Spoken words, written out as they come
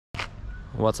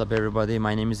What's up everybody,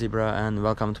 my name is Ibra and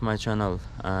welcome to my channel.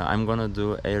 I'm gonna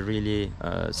do a really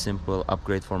simple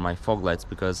upgrade for my fog lights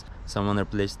because someone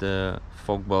replaced the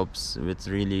fog bulbs with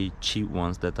really cheap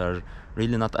ones that are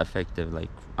really not effective. Like,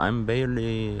 I'm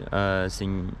barely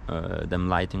seeing them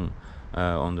lighting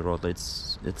on the road.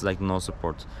 It's like no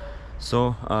support.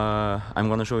 So I'm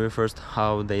gonna show you first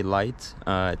how they light,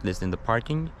 at least in the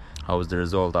parking. How is the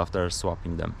result after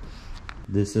swapping them.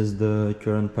 This is the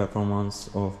current performance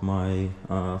of my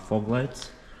fog lights.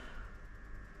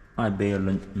 I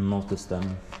barely noticed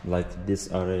them, like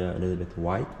this area a little bit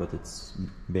white, but it's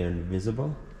barely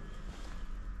visible.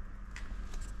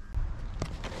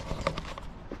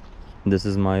 This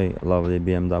is my lovely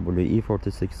BMW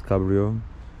E46 Cabrio.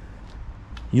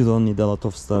 You don't need a lot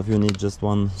of stuff, you need just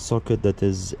one socket that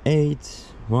is 8,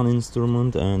 one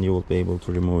instrument, and you will be able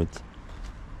to remove it.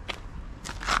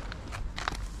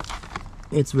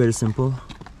 It's very simple.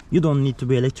 You don't need to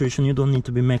be electrician, you don't need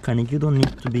to be mechanic, you don't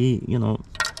need to be,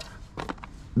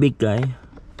 big guy.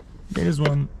 There is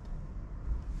one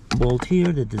bolt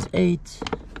here that is 8.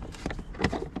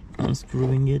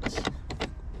 Unscrewing it,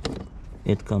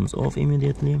 it comes off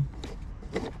immediately.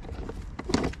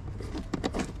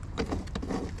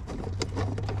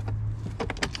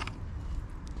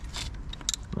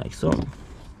 Like so.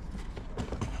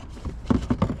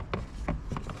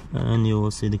 And you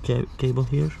will see the cable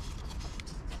here.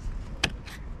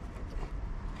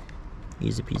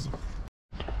 Easy peasy.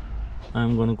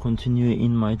 I'm gonna continue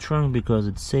in my trunk because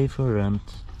it's safer and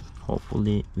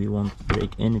hopefully we won't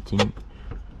break anything.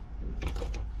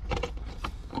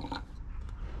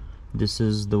 This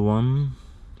is the one.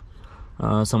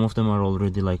 Some of them are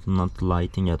already like not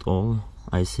lighting at all.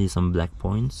 I see some black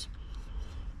points.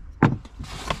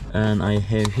 And I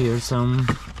have here some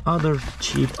other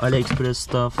cheap Aliexpress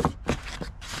stuff.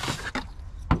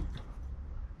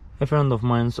 A friend of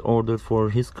mine's ordered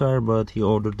for his car, but he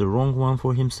ordered the wrong one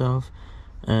for himself,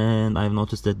 and I've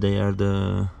noticed that they are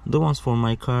the ones for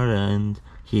my car, and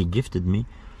he gifted me.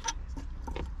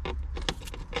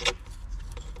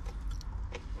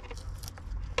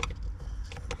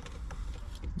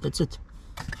 That's it.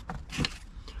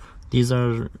 These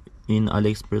are in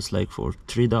Aliexpress like for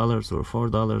 $3 or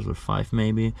 $4 or $5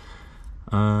 maybe.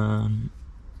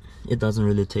 It doesn't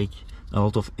really take a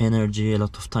lot of energy, a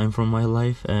lot of time from my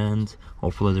life, and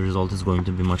hopefully the result is going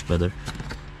to be much better.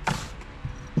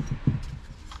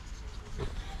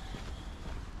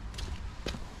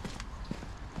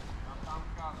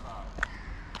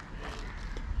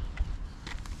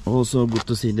 Also good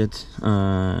to see that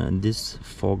this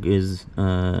fog is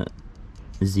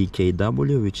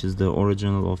ZKW, which is the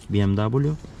original of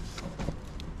BMW.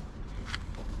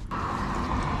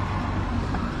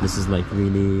 This is like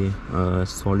really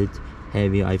solid,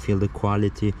 heavy. I feel the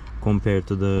quality compared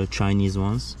to the Chinese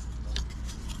ones.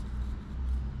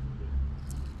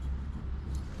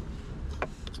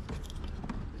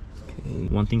 Okay.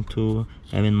 One thing to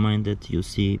have in mind that you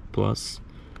see plus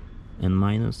and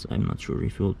minus. I'm not sure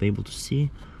if you'll be able to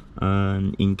see.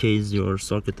 In case your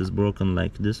socket is broken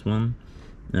like this one,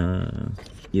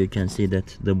 you can see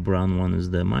that the brown one is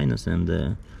the minus and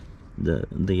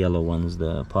the yellow one is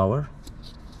the power.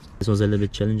 This was a little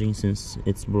bit challenging since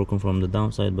it's broken from the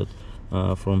downside, but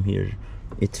from here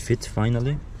it fits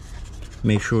finally.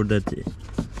 Make sure that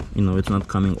it's not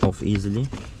coming off easily.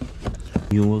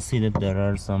 You will see that there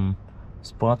are some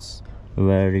spots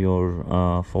where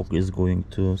your fog is going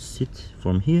to sit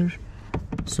from here,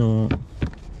 so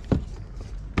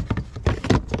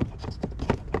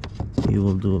you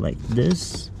will do like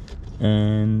this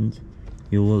and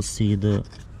you will see the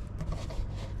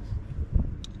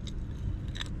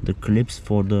clips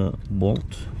for the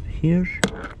bolt here.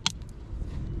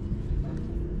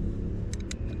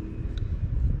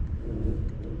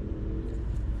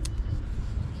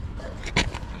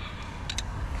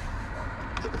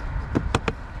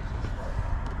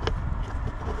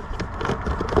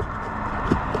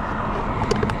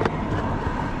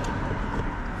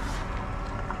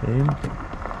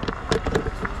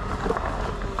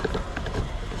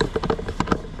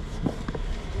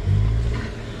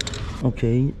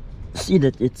 Okay, see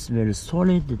that it's very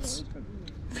solid, it's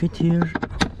fit here.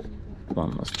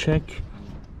 One last check.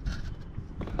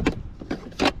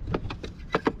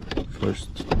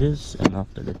 First this, and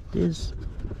after that this,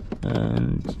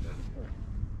 and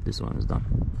this one is done.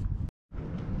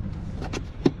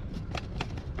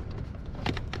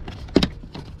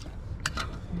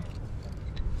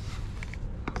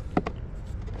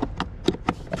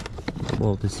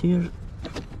 Bolt is here.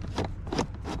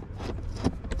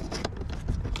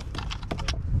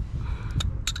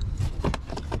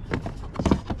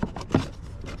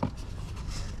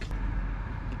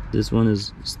 This one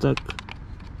is stuck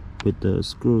with the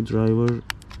screwdriver.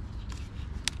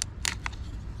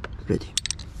 Ready.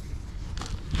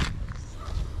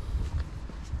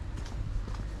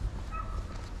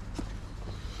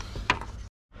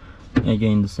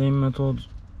 Again the same method,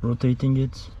 rotating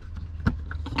it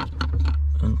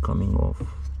and coming off.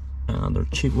 Another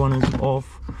cheap one is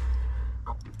off.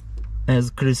 As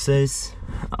Chris says,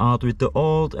 out with the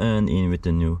old and in with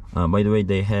the new. By the way,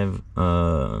 they have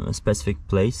a specific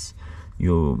place.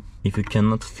 If you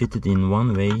cannot fit it in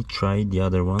one way, try the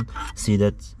other one. See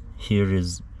that here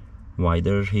is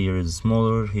wider, here is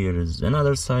smaller, here is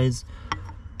another size.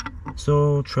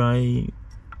 So try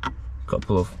a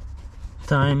couple of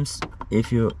times.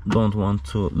 If you don't want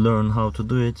to learn how to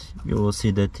do it, you will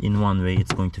see that in one way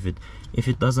it's going to fit. If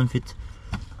it doesn't fit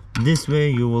this way,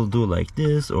 you will do like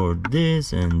this or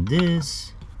this and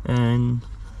this, and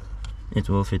it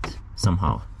will fit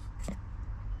somehow.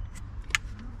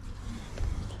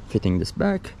 Fitting this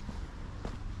back.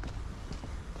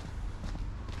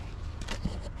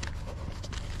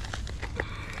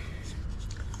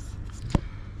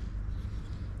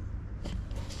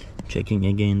 Checking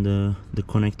again the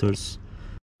connectors.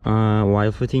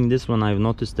 While fitting this one, I've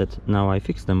noticed that now I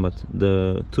fixed them, but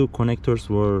the two connectors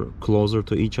were closer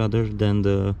to each other than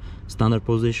the standard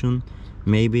position.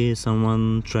 Maybe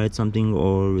someone tried something,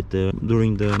 or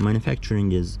during the manufacturing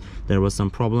there was some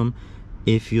problem.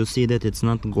 If you see that it's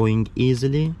not going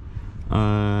easily,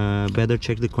 better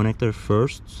check the connector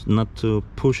first, not to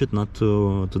push it, not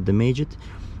to damage it.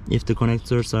 If the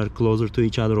connectors are closer to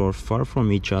each other or far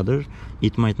from each other,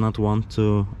 it might not want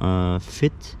to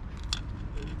fit.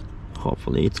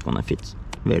 Hopefully it's gonna fit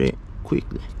very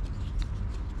quickly,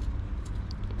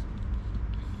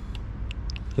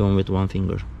 even with one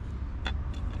finger.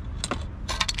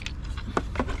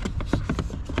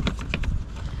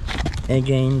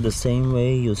 Again the same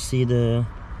way, you see the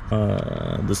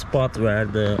spot where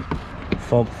the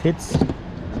fog fits.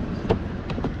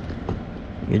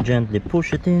 You gently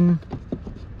push it in.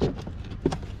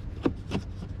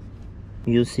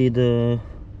 You see the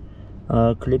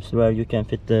clips where you can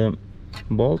fit the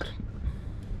bolt.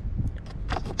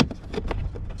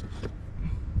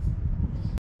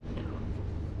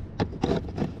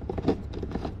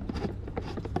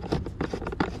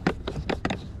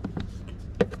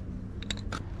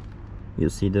 You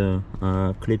see the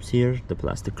clips here, the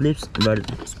plastic clips where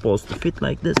it's supposed to fit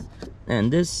like this,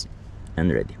 and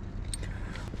ready.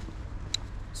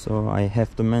 So I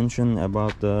have to mention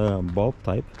about the bulb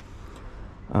type.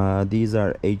 These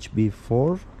are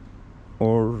HB4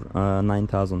 or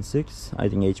 9006. I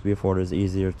think HB4 is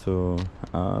easier to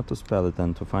spell it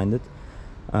and to find it.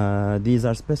 These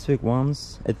are specific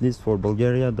ones, at least for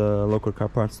Bulgaria. The local car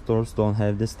parts stores don't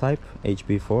have this type,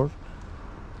 HB4,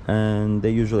 and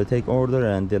they usually take order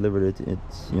and deliver it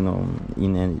you know,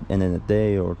 in a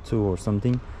day or two or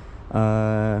something.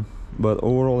 But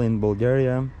overall in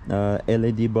Bulgaria,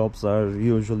 LED bulbs are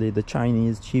usually the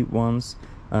Chinese cheap ones.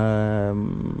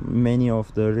 Many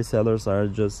of the resellers are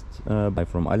just buy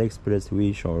from Aliexpress,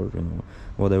 Wish, or you know,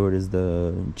 whatever is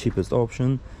the cheapest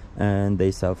option, and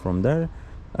they sell from there.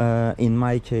 In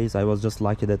my case, I was just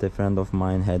lucky that a friend of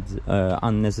mine had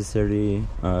unnecessary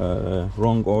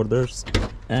wrong orders,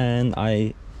 and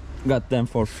I got them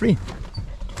for free.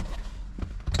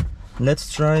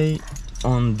 Let's try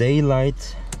on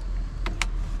daylight.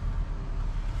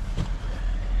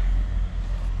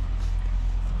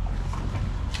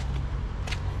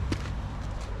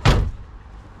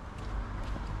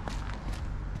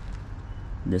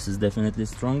 This is definitely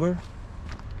stronger,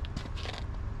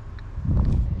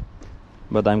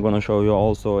 but I'm gonna show you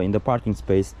also in the parking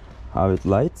space how it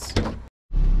lights.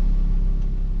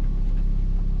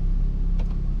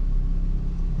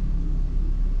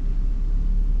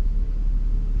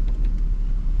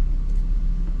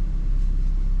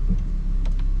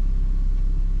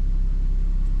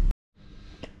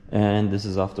 And this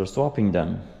is after swapping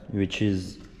them, which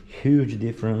is huge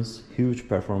difference, huge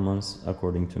performance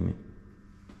according to me.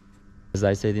 As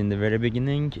I said in the very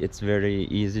beginning, it's very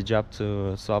easy job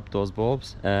to swap those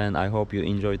bulbs, and I hope you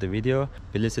enjoyed the video.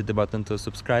 Please hit the button to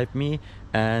subscribe me,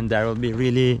 and there will be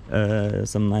really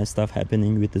some nice stuff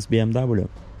happening with this BMW.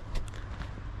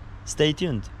 Stay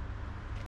tuned.